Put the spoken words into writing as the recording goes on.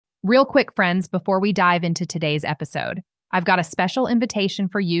Real quick, friends, before we dive into today's episode, I've got a special invitation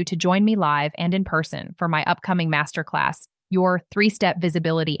for you to join me live and in person for my upcoming masterclass, Your 3-Step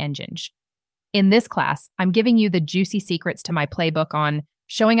Visibility Engine. In this class, I'm giving you the juicy secrets to my playbook on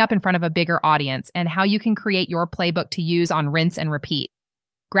showing up in front of a bigger audience and how you can create your playbook to use on rinse and repeat.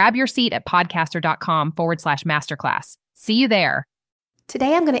 Grab your seat at podcaster.com/masterclass. See you there.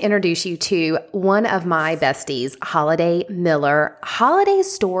 Today, I'm going to introduce you to one of my besties, Holiday Miller.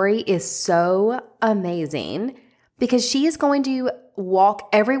 Holiday's story is so amazing because she is going to walk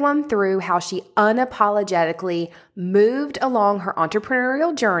everyone through how she unapologetically moved along her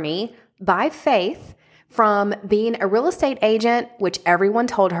entrepreneurial journey by faith from being a real estate agent, which everyone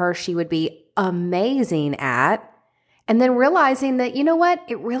told her she would be amazing at, and then realizing that, you know what,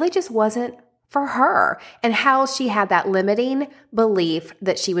 it really just wasn't for her, and how she had that limiting belief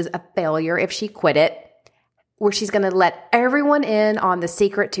that she was a failure if she quit it, where she's going to let everyone in on the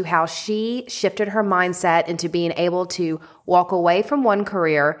secret to how she shifted her mindset into being able to walk away from one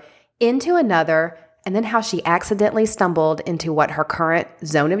career into another, and then how she accidentally stumbled into what her current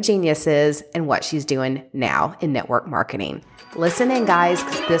zone of genius is and what she's doing now in network marketing. Listen in, guys,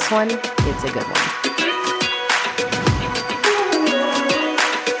 because this one, it's a good one.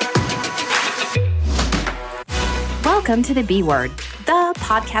 Welcome to the B Word, the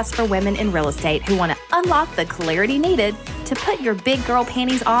podcast for women in real estate who want to unlock the clarity needed to put your big girl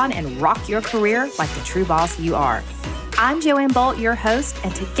panties on and rock your career like the true boss you are. I'm Joanne Bolt, your host,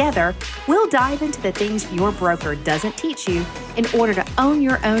 and together we'll dive into the things your broker doesn't teach you in order to own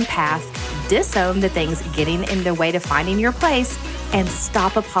your own path, disown the things getting in the way to finding your place, and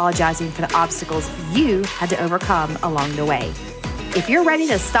stop apologizing for the obstacles you had to overcome along the way. If you're ready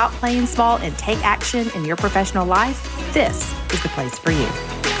to stop playing small and take action in your professional life, this is the place for you.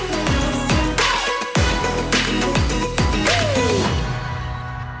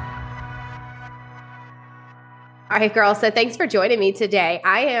 All right, girls. So thanks for joining me today.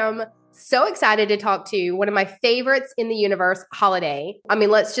 I am so excited to talk to one of my favorites in the universe, Holiday. I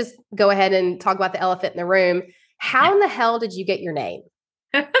mean, let's just go ahead and talk about the elephant in the room. How in the hell did you get your name?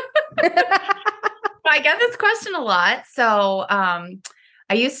 I get this question a lot. So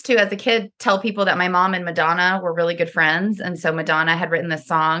I used to, as a kid, tell people that my mom and Madonna were really good friends. And so Madonna had written this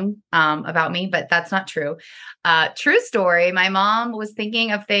song about me, but that's not true. True story. My mom was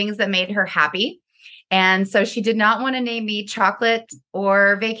thinking of things that made her happy. And so she did not want to name me Chocolate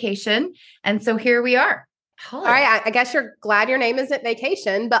or Vacation. And so here we are. Holiday. All right. I guess you're glad your name isn't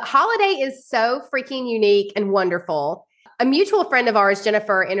Vacation, but Holiday is so freaking unique and wonderful. A mutual friend of ours,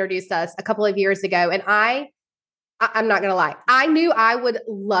 Jennifer, introduced us a couple of years ago, and I'm not going to lie. I knew I would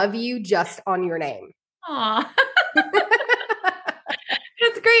love you just on your name. Aw.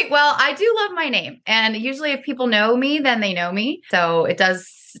 That's great. Well, I do love my name. And usually if people know me, then they know me. So it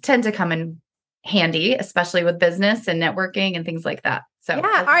does tend to come in handy, especially with business and networking and things like that. So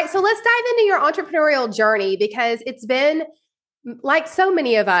yeah. All right. So let's dive into your entrepreneurial journey, because it's been, like so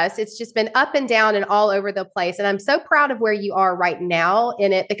many of us, it's just been up and down and all over the place. And I'm so proud of where you are right now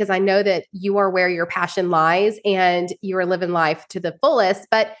in it, because I know that you are where your passion lies and you are living life to the fullest.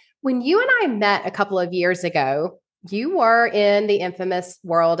 But when you and I met a couple of years ago, you were in the infamous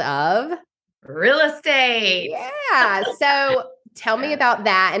world of real estate. Yeah. So tell me about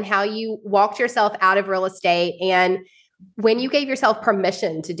that and how you walked yourself out of real estate and when you gave yourself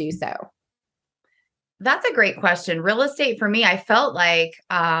permission to do so. That's a great question. Real estate for me, I felt like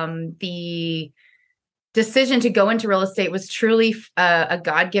the decision to go into real estate was truly a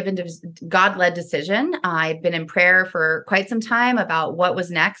God-led decision. I'd been in prayer for quite some time about what was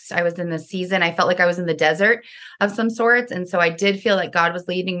next. I was in the season. I felt like I was in the desert of some sorts. And so I did feel like God was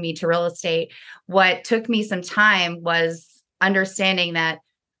leading me to real estate. What took me some time was understanding that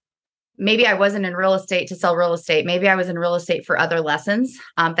maybe I wasn't in real estate to sell real estate. Maybe I was in real estate for other lessons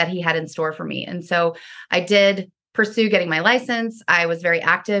that he had in store for me. And so I did pursue getting my license. I was very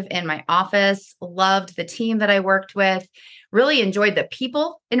active in my office, loved the team that I worked with, really enjoyed the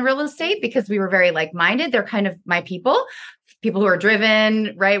people in real estate because we were very like-minded. They're kind of my people who are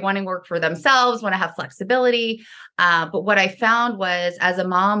driven, right? Wanting to work for themselves, want to have flexibility. But what I found was, as a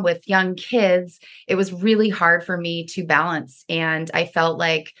mom with young kids, it was really hard for me to balance. And I felt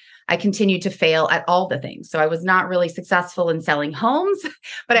like I continued to fail at all the things. So I was not really successful in selling homes,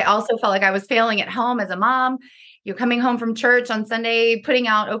 but I also felt like I was failing at home as a mom. You're coming home from church on Sunday, putting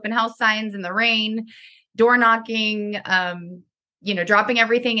out open house signs in the rain, door knocking, dropping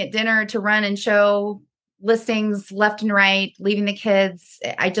everything at dinner to run and show listings left and right, leaving the kids.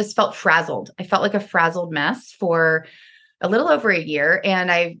 I just felt frazzled. I felt like a frazzled mess for a little over a year.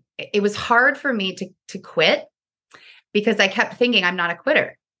 And it was hard for me to quit because I kept thinking I'm not a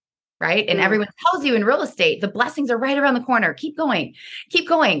quitter. right? And everyone tells you in real estate, the blessings are right around the corner. Keep going, keep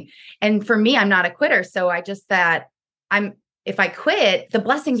going. And for me, I'm not a quitter. So I just thought if I quit, the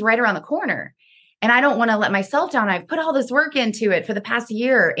blessing's right around the corner. And I don't want to let myself down. I've put all this work into it for the past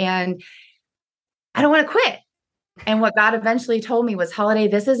year and I don't want to quit. And what God eventually told me was, Holiday,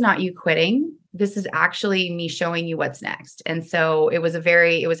 this is not you quitting. This is actually me showing you what's next. And so it was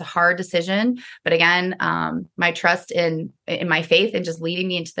a hard decision. But again, my trust in my faith and just leading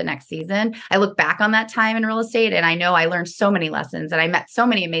me into the next season. I look back on that time in real estate and I know I learned so many lessons and I met so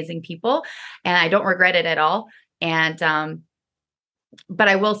many amazing people and I don't regret it at all. And, but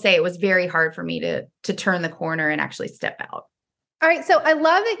I will say it was very hard for me to turn the corner and actually step out. All right. So I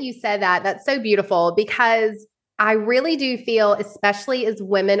love that you said that. That's so beautiful because I really do feel, especially as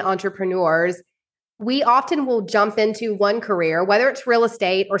women entrepreneurs, we often will jump into one career, whether it's real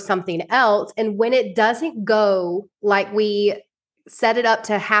estate or something else. And when it doesn't go like we set it up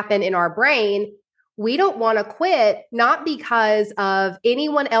to happen in our brain, we don't want to quit, not because of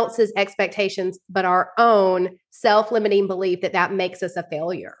anyone else's expectations, but our own self-limiting belief that makes us a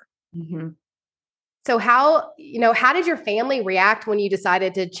failure. Mm-hmm. So how did your family react when you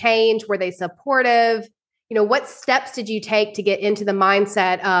decided to change? Were they supportive? What steps did you take to get into the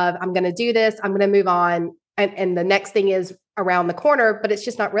mindset of, I'm going to do this, I'm going to move on, and the next thing is around the corner, but it's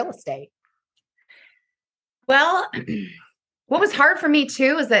just not real estate? Well, what was hard for me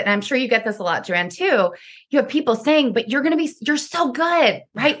too is that, and I'm sure you get this a lot, Joanne, too, you have people saying, but you're so good,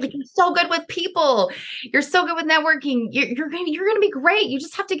 right? Like you're so good with people. You're so good with networking. You're going to be great. You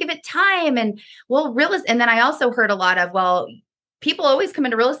just have to give it time. And and then I also heard a lot of, people always come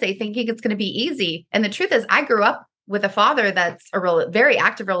into real estate thinking it's going to be easy. And the truth is I grew up with a father that's a very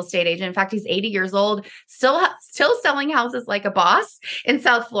active real estate agent. In fact, he's 80 years old, still selling houses like a boss in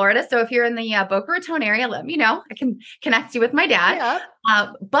South Florida. So if you're in the Boca Raton area, let me know. I can connect you with my dad.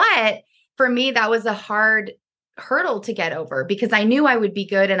 Yeah. But for me, that was a hard hurdle to get over because I knew I would be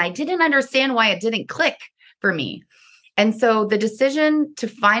good and I didn't understand why it didn't click for me. And so the decision to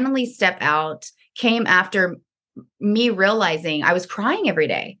finally step out came after me realizing I was crying every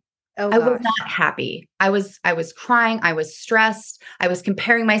day. Oh, I was not happy. I was crying. I was stressed. I was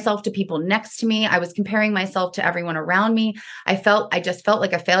comparing myself to people next to me. I was comparing myself to everyone around me. I just felt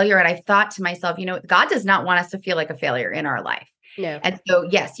like a failure. And I thought to myself, God does not want us to feel like a failure in our life. No. And so,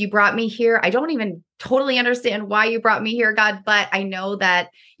 yes, you brought me here. I don't even totally understand why you brought me here, God, but I know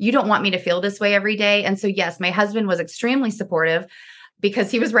that you don't want me to feel this way every day. And so, yes, my husband was extremely supportive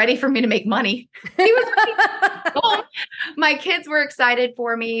because he was ready for me to make money. He was ready. My kids were excited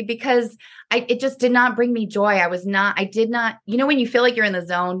for me because it just did not bring me joy. I did not, when you feel like you're in the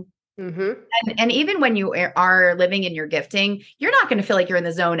zone, mm-hmm. and even when you are living in your gifting, you're not going to feel like you're in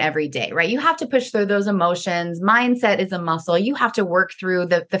the zone every day, right? You have to push through those emotions. Mindset is a muscle. You have to work through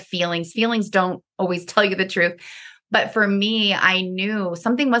the feelings. Feelings don't always tell you the truth. But for me, I knew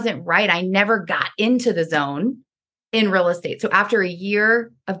something wasn't right. I never got into the zone in real estate. So after a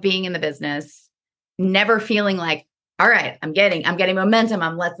year of being in the business, never feeling like, all right, I'm getting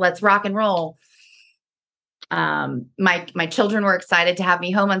momentum. Let's rock and roll. My children were excited to have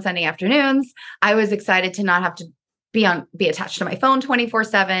me home on Sunday afternoons. I was excited to not have to be attached to my phone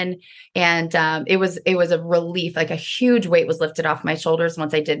 24/7. And it was a relief, like a huge weight was lifted off my shoulders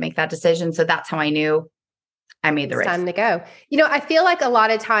once I did make that decision. So that's how I knew I made the right time to go. I feel like a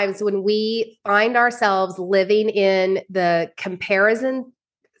lot of times when we find ourselves living in the comparison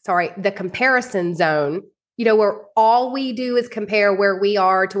zone, where all we do is compare where we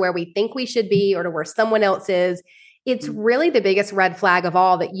are to where we think we should be or to where someone else is, it's really the biggest red flag of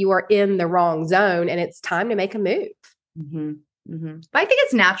all that you are in the wrong zone and it's time to make a move. Mm-hmm. Mm-hmm. But I think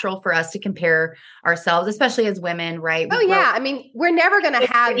it's natural for us to compare ourselves, especially as women, right? Yeah. I mean, we're never going to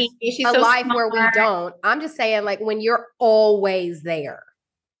have a life where we don't. I'm just saying, like, when you're always there,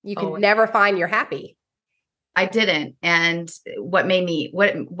 you can never find you're happy. I didn't. And what made me,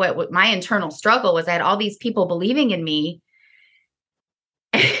 what my internal struggle was I had all these people believing in me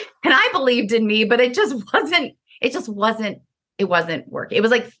and I believed in me, but it wasn't working. It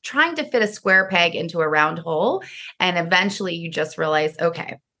was like trying to fit a square peg into a round hole. And eventually you just realize,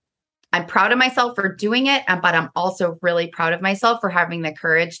 okay, I'm proud of myself for doing it, but I'm also really proud of myself for having the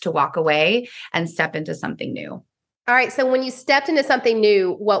courage to walk away and step into something new. All right. So when you stepped into something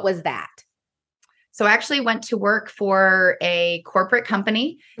new, what was that? So I actually went to work for a corporate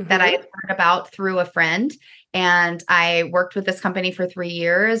company that I heard about through a friend. And I worked with this company for 3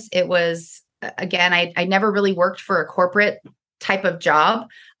 years. It was, again, I never really worked for a corporate type of job,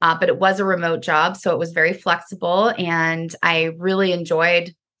 but it was a remote job. So it was very flexible. And I really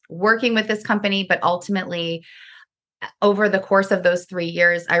enjoyed working with this company. But ultimately, over the course of those 3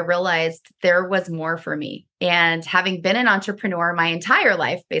 years, I realized there was more for me. And having been an entrepreneur my entire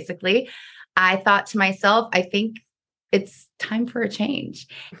life, basically, I thought to myself, I think it's time for a change.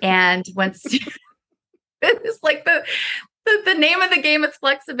 And once it's like the name of the game is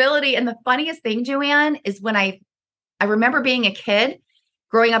flexibility. And the funniest thing, Joanne, is when I remember being a kid,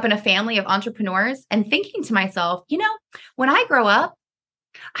 growing up in a family of entrepreneurs and thinking to myself, when I grow up,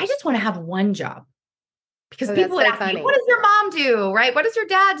 I just want to have one job. Because people would ask me, what does your mom do? Right? What does your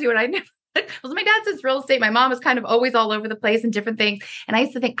dad do? And I never, well, my dad says real estate. My mom was kind of always all over the place and different things. And I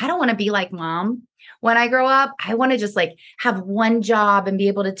used to think, I don't want to be like mom. When I grow up, I want to just like have one job and be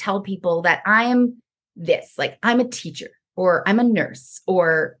able to tell people that I'm this, like I'm a teacher or I'm a nurse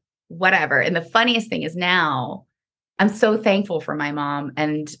or whatever. And the funniest thing is now I'm so thankful for my mom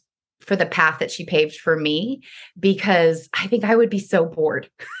and for the path that she paved for me, because I think I would be so bored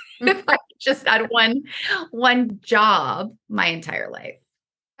if I just had one job my entire life.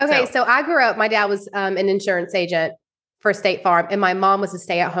 Okay. So I grew up, my dad was an insurance agent for State Farm and my mom was a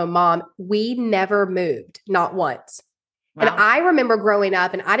stay-at-home mom. We never moved, not once. Wow. And I remember growing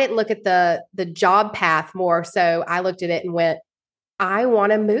up and I didn't look at the job path more. So I looked at it and went, I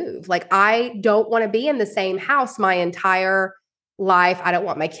want to move. Like, I don't want to be in the same house my entire life. I don't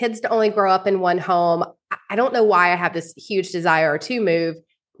want my kids to only grow up in one home. I don't know why I have this huge desire to move.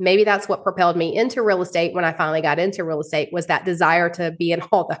 Maybe that's what propelled me into real estate when I finally got into real estate, was that desire to be in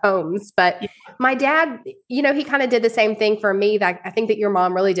all the homes. But my dad, he kind of did the same thing for me that I think that your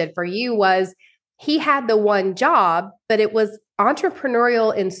mom really did for you. Was he had the one job, but it was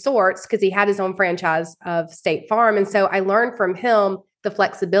entrepreneurial in sorts because he had his own franchise of State Farm. And so I learned from him the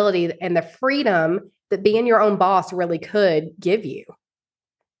flexibility and the freedom that being your own boss really could give you.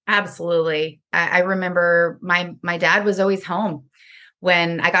 Absolutely. I remember my dad was always home.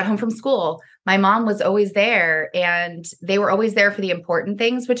 When I got home from school, my mom was always there, and they were always there for the important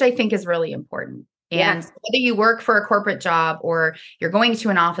things, which I think is really important. And whether you work for a corporate job or you're going to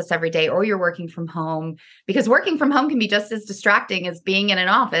an office every day or you're working from home, because working from home can be just as distracting as being in an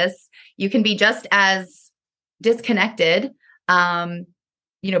office. You can be just as disconnected,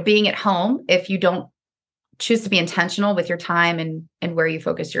 being at home if you don't choose to be intentional with your time and where you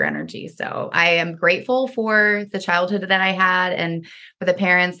focus your energy. So I am grateful for the childhood that I had and for the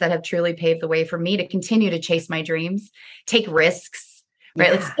parents that have truly paved the way for me to continue to chase my dreams, take risks,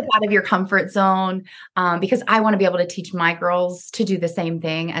 right? Like step out of your comfort zone, because I want to be able to teach my girls to do the same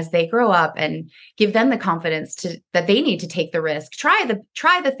thing as they grow up and give them the confidence that they need to take the risk, try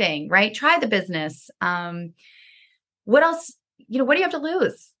the thing, right? Try the business. What else, what do you have to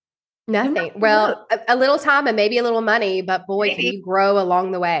lose? Nothing. Well, a little time and maybe a little money, but boy, can you grow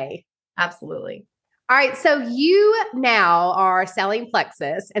along the way. Absolutely. All right. So you now are selling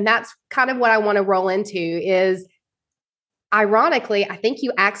Plexus, and that's kind of what I want to roll into is, ironically, I think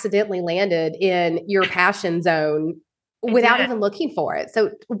you accidentally landed in your passion zone without even looking for it.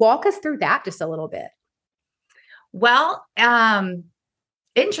 So walk us through that just a little bit. Well,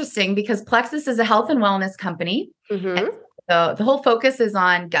 interesting, because Plexus is a health and wellness company. Mm-hmm. So the whole focus is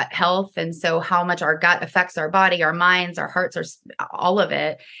on gut health. And so how much our gut affects our body, our minds, our hearts, all of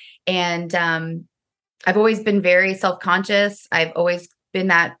it. And I've always been very self-conscious. I've always been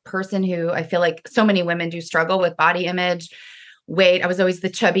that person who I feel like so many women do struggle with body image, weight. I was always the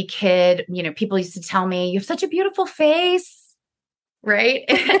chubby kid. People used to tell me, you have such a beautiful face. Right.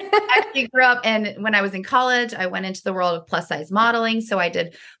 I actually grew up, and when I was in college, I went into the world of plus size modeling. So I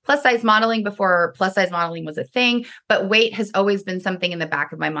did plus size modeling before plus size modeling was a thing, but weight has always been something in the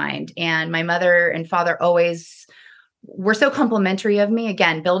back of my mind. And my mother and father always were so complimentary of me,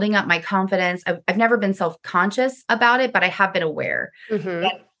 again, building up my confidence. I've never been self-conscious about it, but I have been aware. Mm-hmm.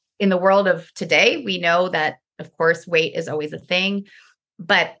 In the world of today, we know that, of course, weight is always a thing.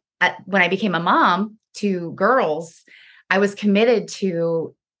 But when I became a mom to girls, I was committed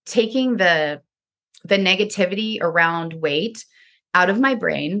to taking the negativity around weight out of my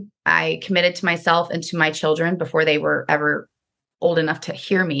brain. I committed to myself and to my children before they were ever old enough to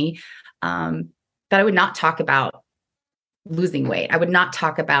hear me, that I would not talk about losing weight. I would not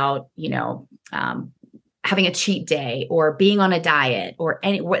talk about, having a cheat day or being on a diet or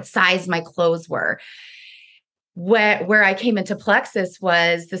what size my clothes were. Where I came into Plexus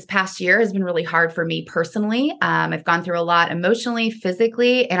was this past year has been really hard for me personally. I've gone through a lot emotionally,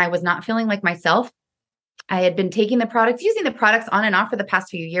 physically, and I was not feeling like myself. I had been taking the products, using the products on and off for the past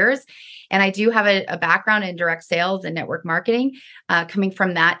few years. And I do have a background in direct sales and network marketing. Coming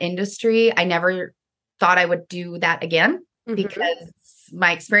from that industry, I never thought I would do that again, because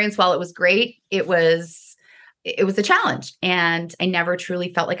my experience, while it was great, it was a challenge. And I never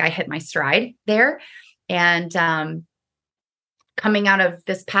truly felt like I hit my stride there. And coming out of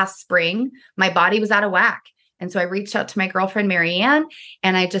this past spring, my body was out of whack. And so I reached out to my girlfriend, Marianne,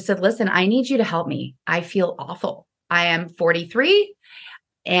 and I just said, listen, I need you to help me. I feel awful. I am 43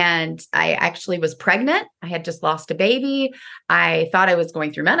 and I actually was pregnant. I had just lost a baby. I thought I was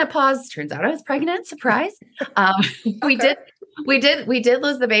going through menopause. Turns out I was pregnant. Surprise. We did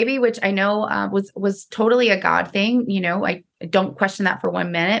lose the baby, which I know was totally a God thing. You know, I don't question that for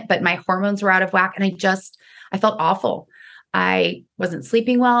 1 minute, but my hormones were out of whack and I felt awful. I wasn't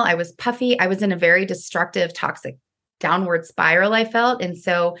sleeping well. I was puffy. I was in a very destructive, toxic downward spiral, I felt. And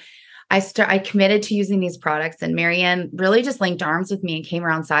so I committed to using these products, and Marianne really just linked arms with me and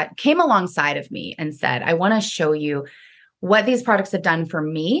came alongside of me and said, I want to show you what these products have done for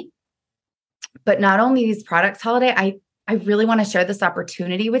me. But not only these products, Holiday, I really want to share this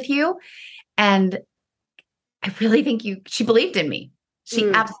opportunity with you. And I really think she believed in me. She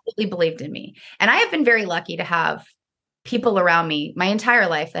absolutely believed in me. And I have been very lucky to have people around me my entire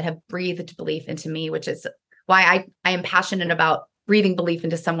life that have breathed belief into me, which is why I am passionate about breathing belief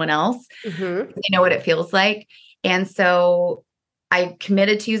into someone else. They know what it feels like. And so I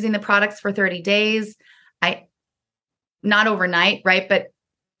committed to using the products for 30 days. Not overnight, right? But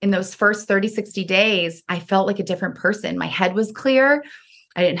in those first 30, 60 days, I felt like a different person. My head was clear.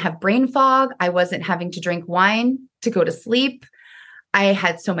 I didn't have brain fog. I wasn't having to drink wine to go to sleep. I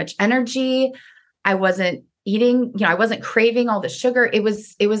had so much energy. I wasn't eating, I wasn't craving all the sugar. It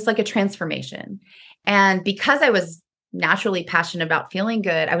was like a transformation. And because I was naturally passionate about feeling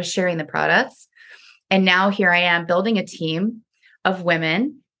good, I was sharing the products. And now here I am building a team of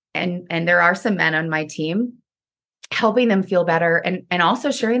women, and there are some men on my team, helping them feel better and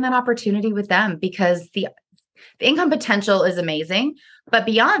also sharing that opportunity with them, because the income potential is amazing. But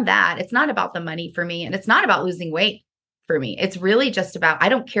beyond that, it's not about the money for me, and it's not about losing weight for me. It's really just about, I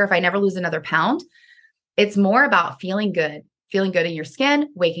don't care if I never lose another pound. It's more about feeling good in your skin,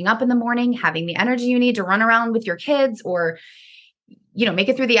 waking up in the morning, having the energy you need to run around with your kids, or, make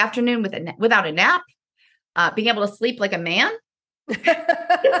it through the afternoon without a nap, being able to sleep like a man. Because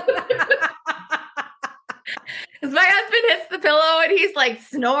my husband hits the pillow and he's like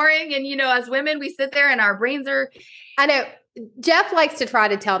snoring. And, as women, we sit there and our brains are. I know Jeff likes to try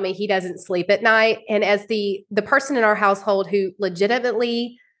to tell me he doesn't sleep at night. And as the person in our household who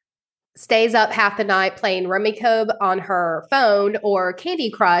legitimately stays up half the night playing Rummikub on her phone or Candy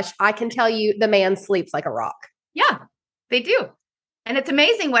Crush, I can tell you the man sleeps like a rock. Yeah, they do. And it's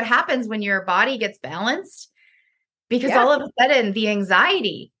amazing what happens when your body gets balanced, because all of a sudden the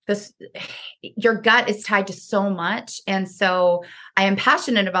anxiety, your gut is tied to so much. And so I am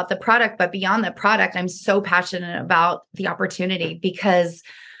passionate about the product, but beyond the product, I'm so passionate about the opportunity, because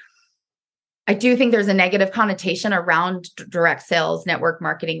I do think there's a negative connotation around direct sales, network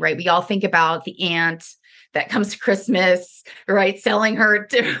marketing, right? We all think about the aunt that comes to Christmas, right? Selling the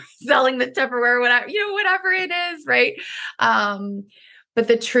Tupperware, whatever it is, right? But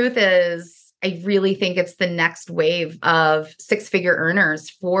the truth is, I really think it's the next wave of six-figure earners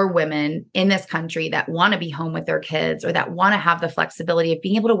for women in this country that want to be home with their kids, or that want to have the flexibility of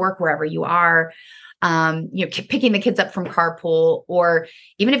being able to work wherever you are. Picking the kids up from carpool, or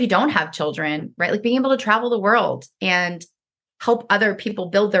even if you don't have children, right? Like being able to travel the world and help other people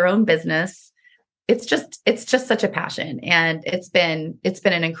build their own business. It's just such a passion. And it's been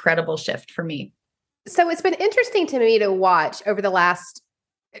an incredible shift for me. So it's been interesting to me to watch over the last,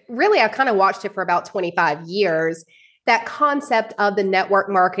 really, I've kind of watched it for about 25 years, that concept of the network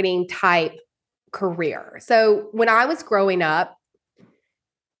marketing type career. So when I was growing up,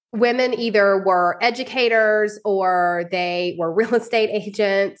 women either were educators, or they were real estate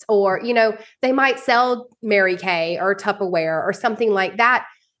agents, or, they might sell Mary Kay or Tupperware or something like that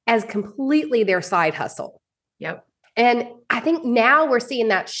as completely their side hustle. Yep. And I think now we're seeing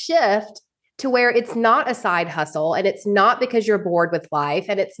that shift to where it's not a side hustle, and it's not because you're bored with life,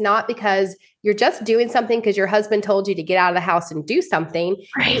 and it's not because you're just doing something because your husband told you to get out of the house and do something.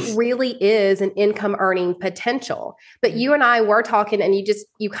 Right. It really is an income earning potential. But you and I were talking, and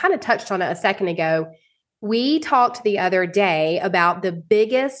you kind of touched on it a second ago. We talked the other day about the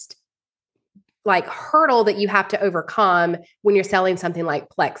biggest hurdle that you have to overcome when you're selling something like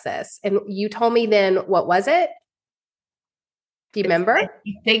Plexus. And you told me then, what was it? Do you remember?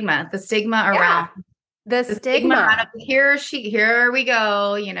 The stigma around the stigma. Here we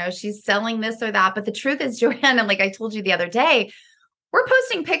go. She's selling this or that. But the truth is, Joanne, and like I told you the other day, we're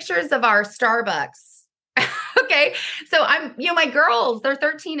posting pictures of our Starbucks. Okay. Okay. So my girls, they're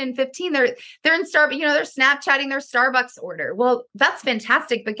 13 and 15. They're in Starbucks, they're Snapchatting their Starbucks order. Well, that's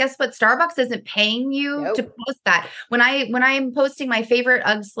fantastic. But guess what? Starbucks isn't paying you to post that. When I'm posting my favorite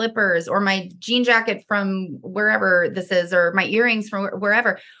UGG slippers or my jean jacket from wherever this is, or my earrings from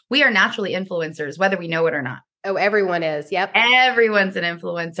wherever, we are naturally influencers, whether we know it or not. Oh, everyone is. Yep. Everyone's an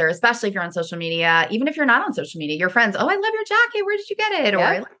influencer, especially if you're on social media. Even if you're not on social media, your friends, oh, I love your jacket. Where did you get it? Or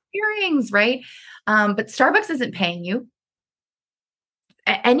I love earrings, right? But Starbucks isn't paying you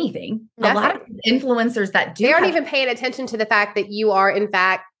anything. Nothing. A lot of influencers that do. They aren't even paying attention to the fact that you are, in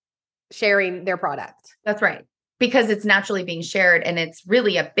fact, sharing their product. That's right. Because it's naturally being shared, and it's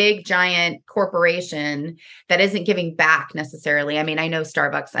really a big, giant corporation that isn't giving back necessarily. I mean, I know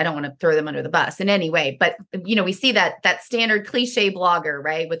Starbucks, I don't want to throw them under the bus in any way, but we see that standard cliche blogger,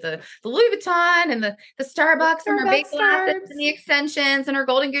 right? With the Louis Vuitton and the Starbucks and her big glasses and the extensions and her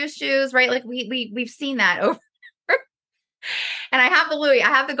golden goose shoes, right? Like we've seen that over. And I have the Louis, I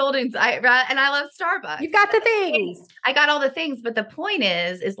have the Goldens, and I love Starbucks. You've got the things. I got all the things, but the point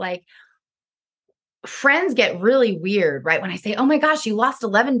is like, friends get really weird, right? When I say, oh my gosh, you lost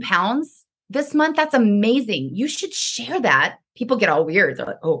 11 pounds this month. That's amazing. You should share that. People get all weird. They're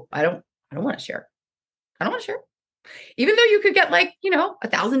like, oh, I don't want to share. I don't want to share. Even though you could get like,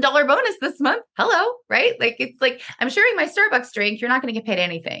 $1,000 bonus this month. Hello. Right. Like, it's like, I'm sharing my Starbucks drink. You're not going to get paid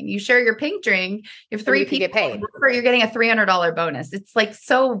anything. You share your pink drink. You have 3 people get paid. You're getting a $300 bonus. It's like,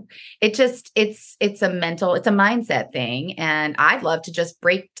 so it's a mindset thing. And I'd love to just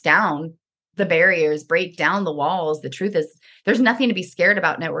break down the barriers, break down the walls. The truth is there's nothing to be scared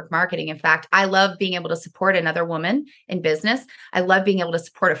about network marketing. In fact, I love being able to support another woman in business. I love being able to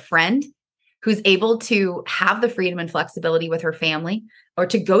support a friend who's able to have the freedom and flexibility with her family, or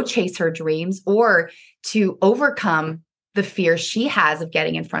to go chase her dreams, or to overcome the fear she has of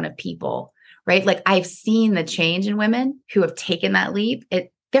getting in front of people, right? Like, I've seen the change in women who have taken that leap.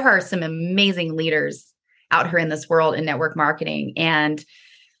 There are some amazing leaders out here in this world in network marketing. And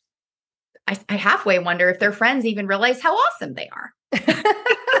I halfway wonder if their friends even realize how awesome they are.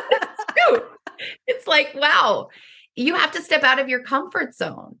 It's true. It's like, wow, you have to step out of your comfort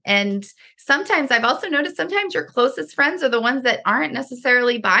zone. And sometimes I've also noticed your closest friends are the ones that aren't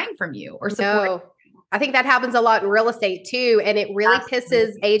necessarily buying from you or supporting. No, I think that happens a lot in real estate too. And it really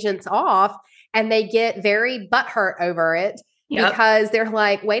pisses agents off, and they get very butthurt over it because they're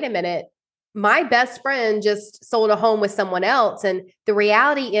like, wait a minute. My best friend just sold a home with someone else. And the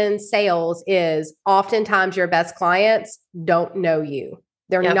reality in sales is oftentimes your best clients don't know you.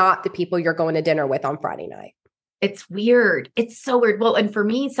 They're not the people you're going to dinner with on Friday night. It's weird. It's so weird. Well, and for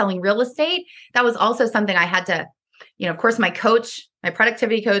me, selling real estate, that was also something I had to, of course, my coach, my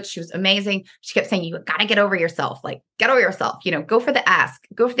productivity coach, she was amazing. She kept saying, you got to get over yourself. Like, get over yourself, go for the ask.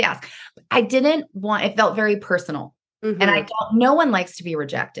 But I didn't want, it felt very personal. Mm-hmm. And no one likes to be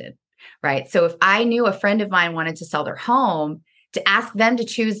rejected. Right. So if I knew a friend of mine wanted to sell their home, to ask them to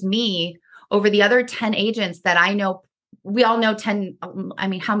choose me over the other 10 agents that I know, we all know 10. I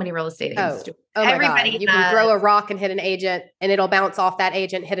mean, how many real estate agents do? Everybody. You can throw a rock and hit an agent, and it'll bounce off that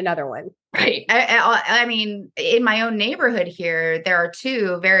agent, hit another one. Right. I mean, in my own neighborhood here, there are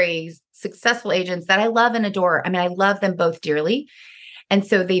 2 very successful agents that I love and adore. I mean, I love them both dearly. And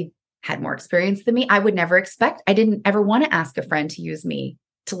so they had more experience than me. I would never expect. I didn't ever want to ask a friend to use me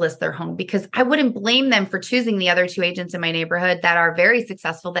to list their home, because I wouldn't blame them for choosing the other 2 agents in my neighborhood that are very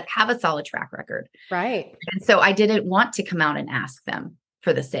successful, that have a solid track record. Right. And so I didn't want to come out and ask them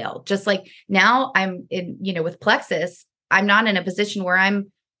for the sale. Just like now I'm in, with Plexus, I'm not in a position where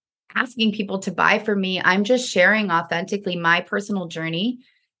I'm asking people to buy from me. I'm just sharing authentically my personal journey.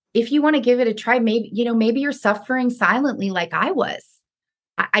 If you want to give it a try, maybe you're suffering silently like I was.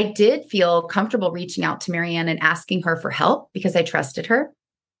 I did feel comfortable reaching out to Marianne and asking her for help because I trusted her.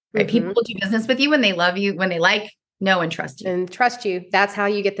 Right? Mm-hmm. People will do business with you when they love you, when they know and trust you. And trust you. That's how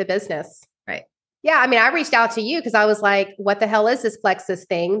you get the business. Right. Yeah. I mean, I reached out to you because I was like, what the hell is this Plexus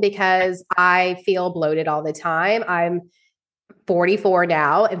thing? Because I feel bloated all the time. I'm 44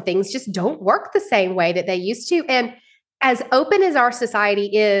 now, and things just don't work the same way that they used to. And as open as our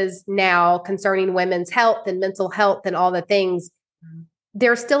society is now concerning women's health and mental health and all the things,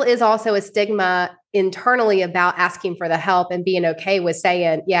 there still is also a stigma internally about asking for the help and being okay with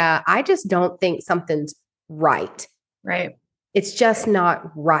saying, yeah, I just don't think something's right. Right. It's just not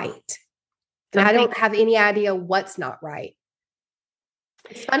right. And I don't have any idea what's not right.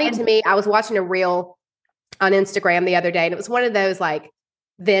 It's funny to me. I was watching a reel on Instagram the other day, and it was one of those like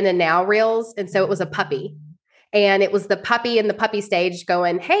then and now reels. And so it was a puppy. And it was the puppy in the puppy stage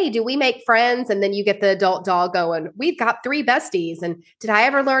going, hey, do we make friends? And then you get the adult dog going, we've got 3 besties. And did I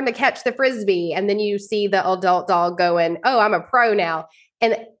ever learn to catch the Frisbee? And then you see the adult dog going, oh, I'm a pro now.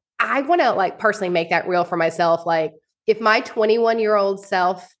 And I want to like personally make that real for myself. Like if my 21-year-old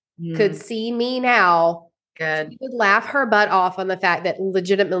self could see me now, Good. she would laugh her butt off on the fact that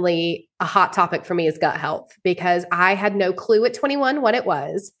legitimately a hot topic for me is gut health, because I had no clue at 21 what it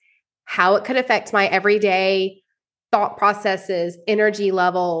was, how it could affect my everyday thought processes, energy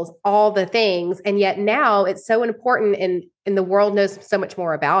levels, all the things. And yet now it's so important, and the world knows so much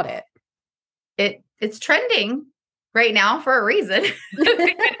more about it. It's trending right now for a reason.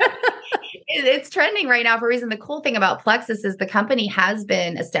 It's trending right now for a reason. The cool thing about Plexus is the company has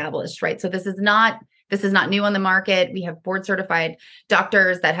been established, right? So this is not new on the market. We have board certified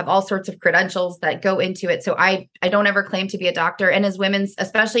doctors that have all sorts of credentials that go into it. So I don't ever claim to be a doctor. And as women,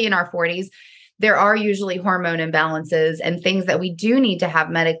 especially in our 40s, there are usually hormone imbalances and things that we do need to have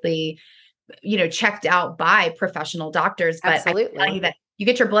medically, checked out by professional doctors. But Absolutely. I tell you that you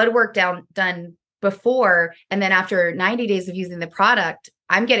get your blood work done before, and then after 90 days of using the product,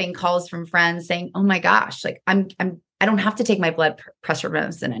 I'm getting calls from friends saying, "Oh my gosh, like I don't have to take my blood pressure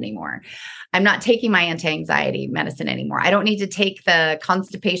medicine anymore. I'm not taking my anti-anxiety medicine anymore. I don't need to take the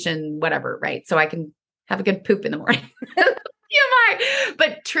constipation, whatever, right? So I can have a good poop in the morning." TMI.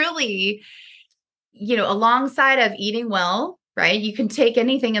 But truly, alongside of eating well, right? You can take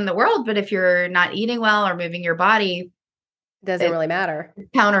anything in the world, but if you're not eating well or moving your body, doesn't really matter.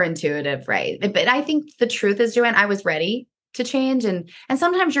 Counterintuitive, right? But I think the truth is, Joanne, I was ready to change. And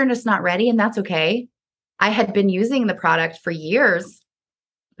sometimes you're just not ready, and that's okay. I had been using the product for years,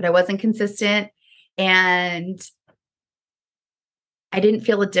 but I wasn't consistent. And I didn't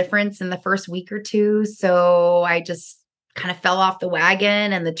feel a difference in the first week or two. So I just kind of fell off the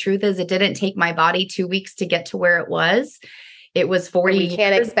wagon. And the truth is, it didn't take my body 2 weeks to get to where it was. It was 40 years. You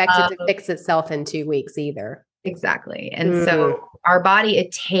can't expect it to fix itself in 2 weeks either. Exactly. And so our body,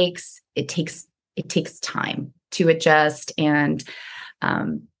 it takes time to adjust. And,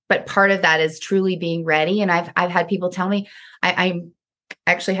 but part of that is truly being ready. And I've had people tell me, I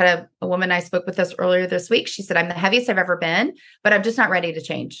actually had a woman I spoke with us earlier this week. She said, I'm the heaviest I've ever been, but I'm just not ready to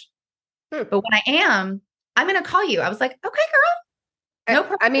change. But when I am, I'm going to call you. I was like, okay, girl. No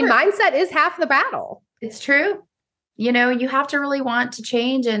problem. I mean, mindset is half the battle. It's true. You have to really want to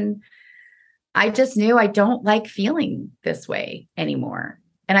change. And I just knew I don't like feeling this way anymore.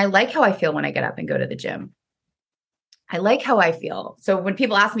 And I like how I feel when I get up and go to the gym. I like how I feel. So when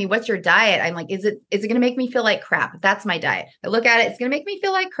people ask me, what's your diet? I'm like, is it going to make me feel like crap? That's my diet. I look at it, it's going to make me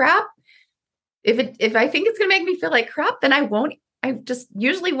feel like crap. If I think it's going to make me feel like crap, then I just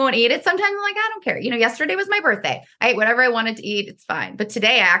usually won't eat it. Sometimes I'm like, I don't care. Yesterday was my birthday. I ate whatever I wanted to eat. It's fine. But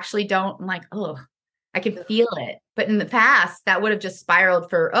today I actually don't. I'm like, oh, I can feel it. But in the past, that would have just spiraled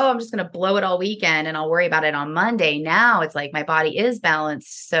for, I'm just going to blow it all weekend and I'll worry about it on Monday. Now it's like my body is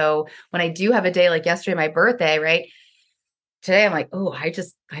balanced. So when I do have a day like yesterday, my birthday, right? Today, I'm like,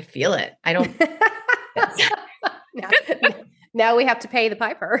 I feel it. I don't. Now we have to pay the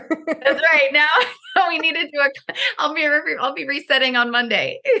piper. That's right. Now we need to do I'll be resetting on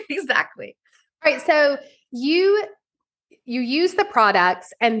Monday. Exactly. All right. So you use the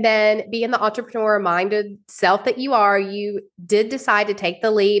products, and then being the entrepreneur minded self that you are, you did decide to take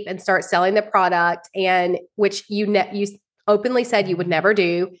the leap and start selling the product, and which you openly said you would never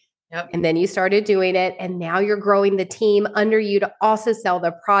do. Yep. And then you started doing it, and now you're growing the team under you to also sell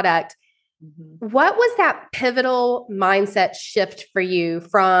the product. Mm-hmm. What was that pivotal mindset shift for you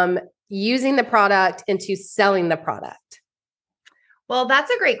from using the product into selling the product? Well,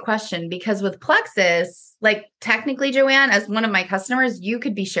 that's a great question, because with Plexus, like technically, Joanne, as one of my customers, you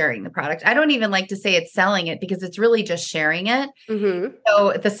could be sharing the product. I don't even like to say it's selling it, because it's really just sharing it. Mm-hmm.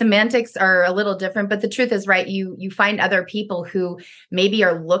 So the semantics are a little different, but the truth is, right, you find other people who maybe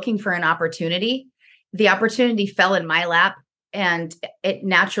are looking for an opportunity. The opportunity fell in my lap, and it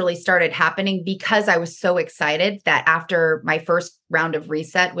naturally started happening because I was so excited that after my first round of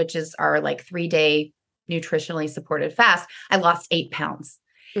reset, which is our like 3-day nutritionally supported fast, I lost 8 pounds.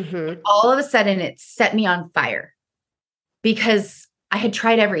 Mm-hmm. All of a sudden it set me on fire, because I had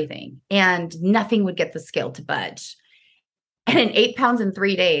tried everything and nothing would get the scale to budge. And in 8 pounds in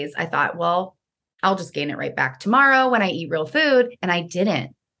 3 days, I thought, well, I'll just gain it right back tomorrow when I eat real food. And I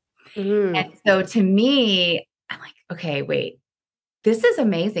didn't. Mm-hmm. And so to me, I'm like, okay, wait, this is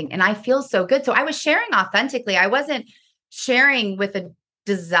amazing. And I feel so good. So I was sharing authentically. I wasn't sharing with a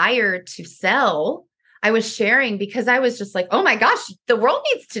desire to sell. I was sharing because I was just like, oh my gosh,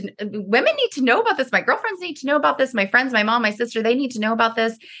 women need to know about this. My girlfriends need to know about this. My friends, my mom, my sister, they need to know about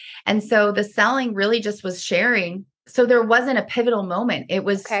this. And so the selling really just was sharing. So there wasn't a pivotal moment. It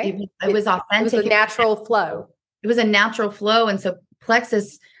was authentic. It was a natural flow. It was a natural flow. And so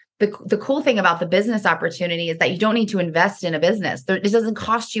Plexus, the cool thing about the business opportunity is that you don't need to invest in a business. It doesn't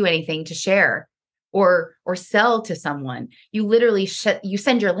cost you anything to share or sell to someone. You literally you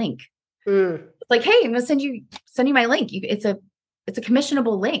send your link. It's like, hey, I'm going to send you my link. It's a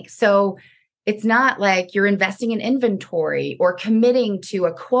commissionable link. So it's not like you're investing in inventory or committing to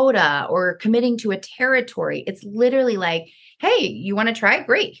a quota or committing to a territory. It's literally like, hey, you want to try?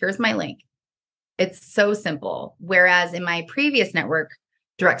 Great. Here's my link. It's so simple. Whereas in my previous network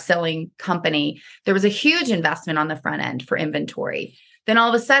direct selling company, there was a huge investment on the front end for inventory. Then all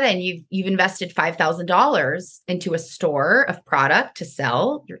of a sudden you've invested $5,000 into a store of product to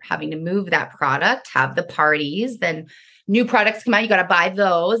sell. You're having to move that product, have the parties, then new products come out, you got to buy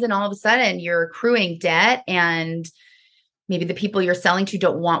those. And all of a sudden you're accruing debt and maybe the people you're selling to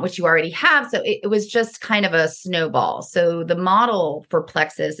don't want what you already have. So it was just kind of a snowball. So the model for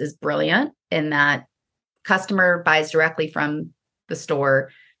Plexus is brilliant in that customer buys directly from the store,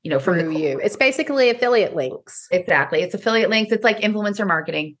 from you. It's basically affiliate links. Exactly. It's affiliate links. It's like influencer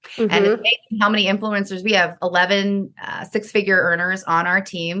marketing. And it's amazing how many influencers we have. 11 six-figure earners on our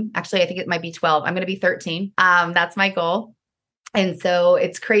team. Actually, I think it might be 12. I'm going to be 13. That's my goal. And so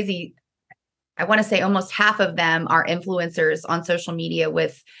it's crazy. I want to say almost half of them are influencers on social media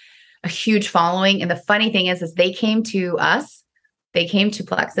with a huge following. And the funny thing is they came to us, they came to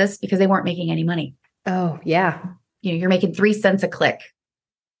Plexus because they weren't making any money. Oh, yeah. You're making 3 cents a click.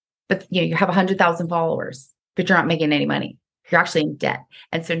 But you have 100,000 followers, but you're not making any money. You're actually in debt.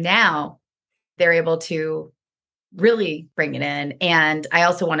 And so now they're able to really bring it in. And I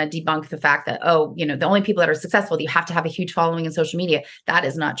also want to debunk the fact that, the only people that are successful, you have to have a huge following in social media. That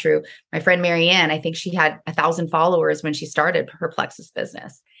is not true. My friend Marianne, I think she had 1,000 followers when she started her Plexus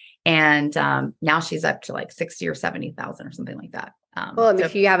business. And now she's up to like 60 or 70,000 or something like that.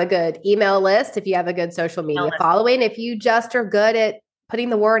 If you have a good email list, if you have a good social media following, if you just are good at putting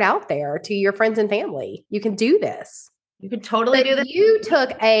the word out there to your friends and family, you can do this. You could totally do this. You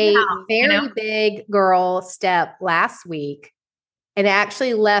took a very big girl step last week and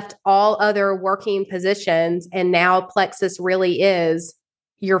actually left all other working positions. And now Plexus really is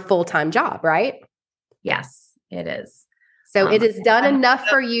your full-time job, right? Yes, it is. So it has done enough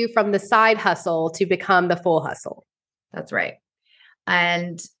for you from the side hustle to become the full hustle. That's right.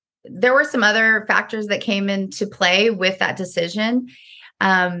 And there were some other factors that came into play with that decision.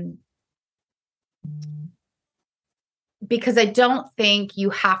 Because I don't think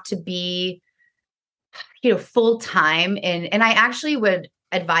you have to be, full time and I actually would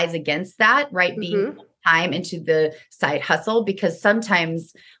advise against that, right? Being full time into the side hustle, because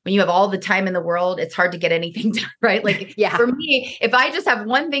sometimes when you have all the time in the world, it's hard to get anything done, right? Like for me, if I just have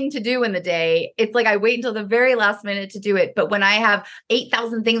one thing to do in the day, it's like I wait until the very last minute to do it. But when I have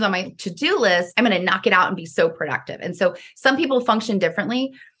 8,000 things on my to-do list, I'm going to knock it out and be so productive. And so some people function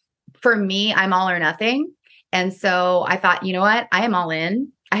differently. For me, I'm all or nothing. And so I thought, you know what? I am all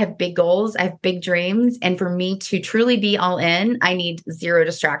in. I have big goals. I have big dreams. And for me to truly be all in, I need zero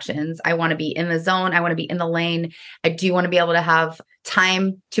distractions. I want to be in the zone. I want to be in the lane. I do want to be able to have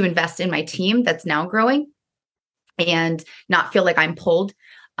time to invest in my team that's now growing and not feel like I'm pulled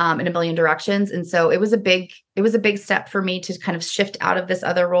in a million directions. And so it was a big step for me to kind of shift out of this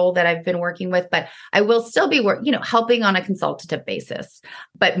other role that I've been working with, but I will still be helping on a consultative basis,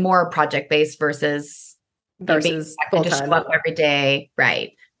 but more project-based versus full-time. Just show up every day.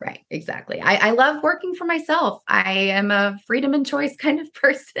 Right. Exactly. I love working for myself. I am a freedom and choice kind of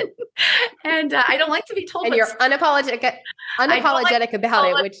person. And I don't like to be told. And you're unapologetic about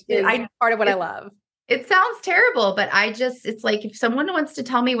it, which is part of what I love. It sounds terrible, but it's like, if someone wants to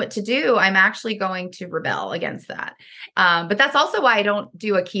tell me what to do, I'm actually going to rebel against that. But that's also why I don't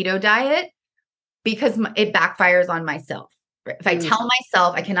do a keto diet, because it backfires on myself. If I tell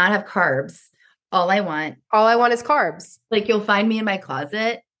myself I cannot have carbs, all I want is carbs. Like, you'll find me in my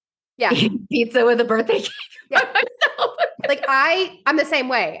closet. Yeah. Pizza with a birthday cake. Yeah. Like I'm the same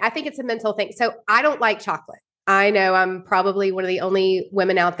way. I think it's a mental thing. So I don't like chocolate. I know I'm probably one of the only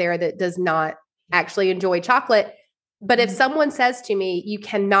women out there that does not actually enjoy chocolate. But if someone says to me, you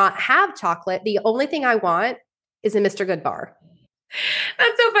cannot have chocolate, the only thing I want is a Mr. Good bar.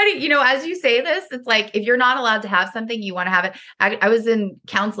 That's so funny. As you say this, it's like, if you're not allowed to have something, you want to have it. I was in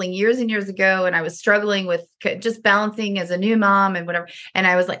counseling years and years ago, and I was struggling with just balancing as a new mom and whatever. And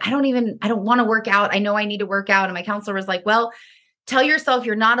I was like, I don't want to work out. I know I need to work out. And my counselor was like, well, tell yourself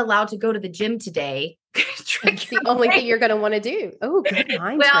you're not allowed to go to the gym today. It's the only thing you're going to want to do. Oh, good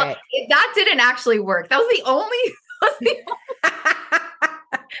mind trick. That didn't actually work. That was the only time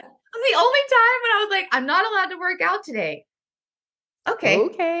when I was like, I'm not allowed to work out today. Okay. All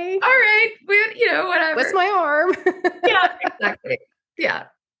right. Whatever. What's my arm? Yeah, exactly. Yeah.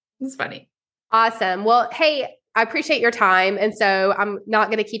 It's funny. Awesome. Well, hey, I appreciate your time. And so I'm not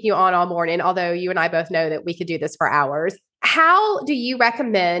going to keep you on all morning, although you and I both know that we could do this for hours. How do you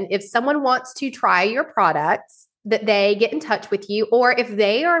recommend, if someone wants to try your products, that they get in touch with you, or if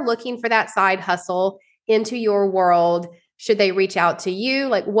they are looking for that side hustle into your world, should they reach out to you?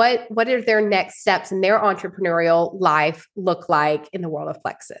 Like what are their next steps in their entrepreneurial life look like in the world of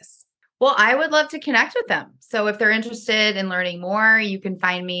Plexus? Well, I would love to connect with them. So if they're interested in learning more, you can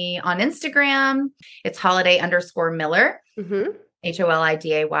find me on Instagram. It's holiday_Miller,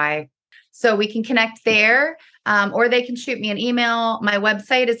 HOLIDAY. So we can connect there, or they can shoot me an email. My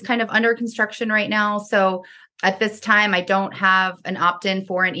website is kind of under construction right now. So at this time, I don't have an opt-in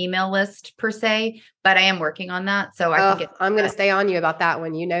for an email list per se, but I am working on that. So I'm going to stay on you about that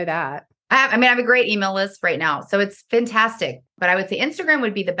one. You know that. I have a great email list right now. So it's fantastic. But I would say Instagram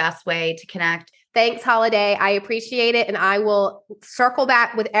would be the best way to connect. Thanks, Holiday. I appreciate it. And I will circle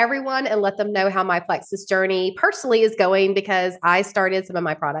back with everyone and let them know how my Plexus journey personally is going, because I started some of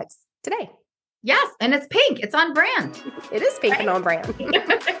my products today. Yes. And it's pink. It's on brand. It is pink and on brand.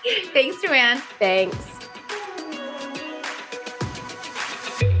 Thanks, Joanne. Thanks.